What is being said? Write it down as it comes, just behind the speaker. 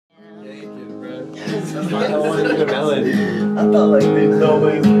I thought like there's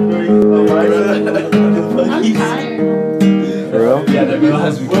always three. Oh my god. I'm tired. For real? Yeah, the girl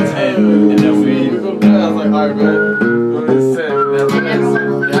has me 10 and then we go down. I was like, alright, man. What is it? That's downhill,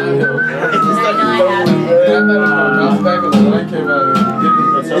 bro. It's just like I have to. Yeah, I thought it was gonna bounce back when the light came out and we did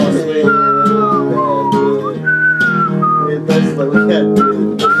it. That's all sweet. That's like we had.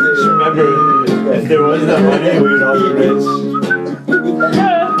 Just remember, if there was that money, we would all be rich.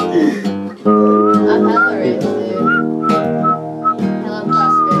 I'm hella rich, dude. Hella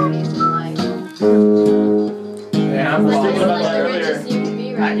prosperity in life. Yeah, I'm Like, thinking you're about like that the earlier. richest you can be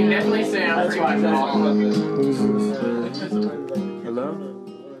I right can now. definitely say I'm pretty much all. Hello?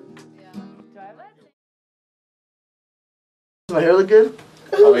 My hair look good?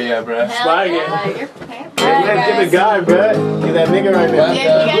 Oh yeah, bro. Hell Swag it. yeah, you're Get the guy, bro. Get that nigga right now. Yeah,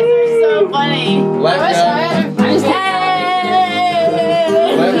 you guys are so funny. Left guy.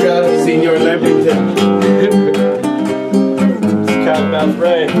 Left guy. Senior Lampington. Count about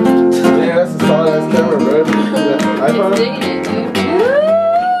right. Yeah, that's a solid ass camera, bro. iPhone?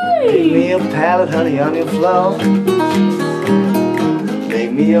 Make me a pallet, honey, on your floor.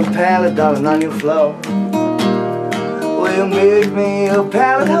 Make me a pallet, darling, on your floor. Well, make me a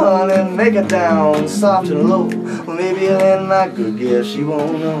pallet, honey, make it down soft and low. Well, maybe I'll end my good girl, she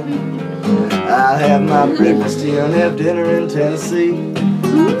won't know. I'll have my breakfast here and have dinner in Tennessee.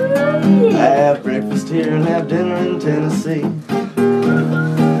 I have breakfast here and have dinner in Tennessee.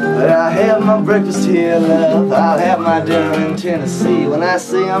 But I'll have my breakfast here, love. I'll have my dinner in Tennessee. When I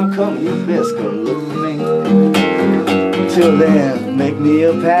say I'm coming, you best come look for me. Till then, make me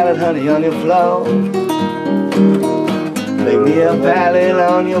a pallet, honey, on your floor. Make me a pallet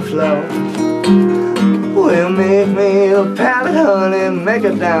on your floor. Well, make me a pallet, honey, make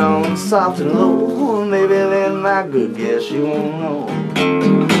it down soft and low. Maybe then my good girl, she won't know.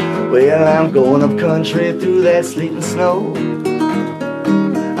 Well, I'm going up country through that sleet and snow.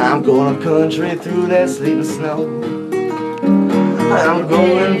 I'm going up country through that sleet and snow. I'm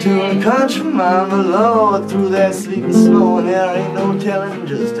going to the country, mama, Lord, through that sleet and snow. And there ain't no telling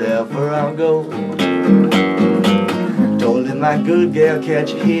just how far I'll go. Don't let my good girl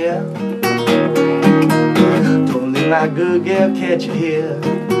catch you here. Don't let my good girl catch you here.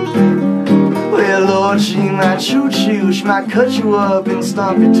 Well, Lord, she might shoot you, she might cut you up and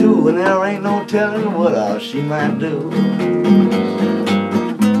stomp you too. And there ain't no telling what else she might do.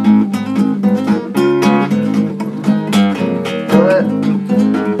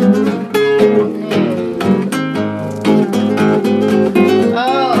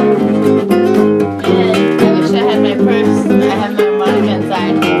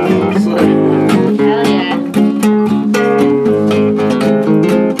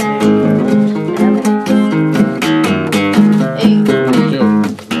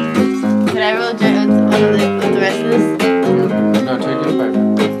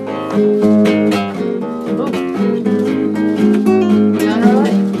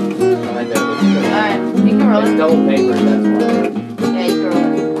 Double paper, that's why. Yeah, you can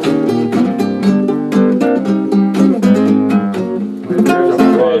roll it.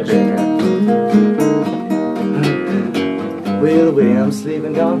 Well, the way I'm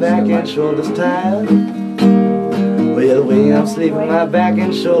sleeping, got my back and shoulders tired. Well, the way I'm sleeping, my back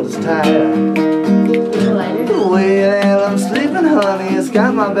and shoulders tired. The way I'm sleeping, honey, it's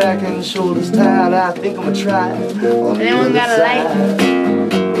got my back and shoulders tired. I think I'm gonna try it. Anyone got a light?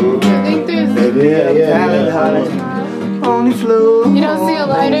 Pallet, honey, on your floor. You don't see a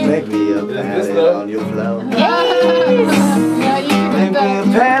lighter? Make me a pallet on your floor. Yeah, you can Make do me a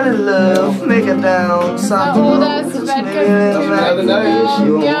that. pallet, love. Make it down something. old ass bed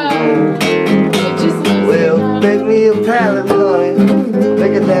Well, make me a pallet, honey.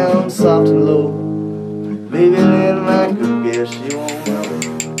 Make it down soft and low. Maybe then my good girl, she won't know.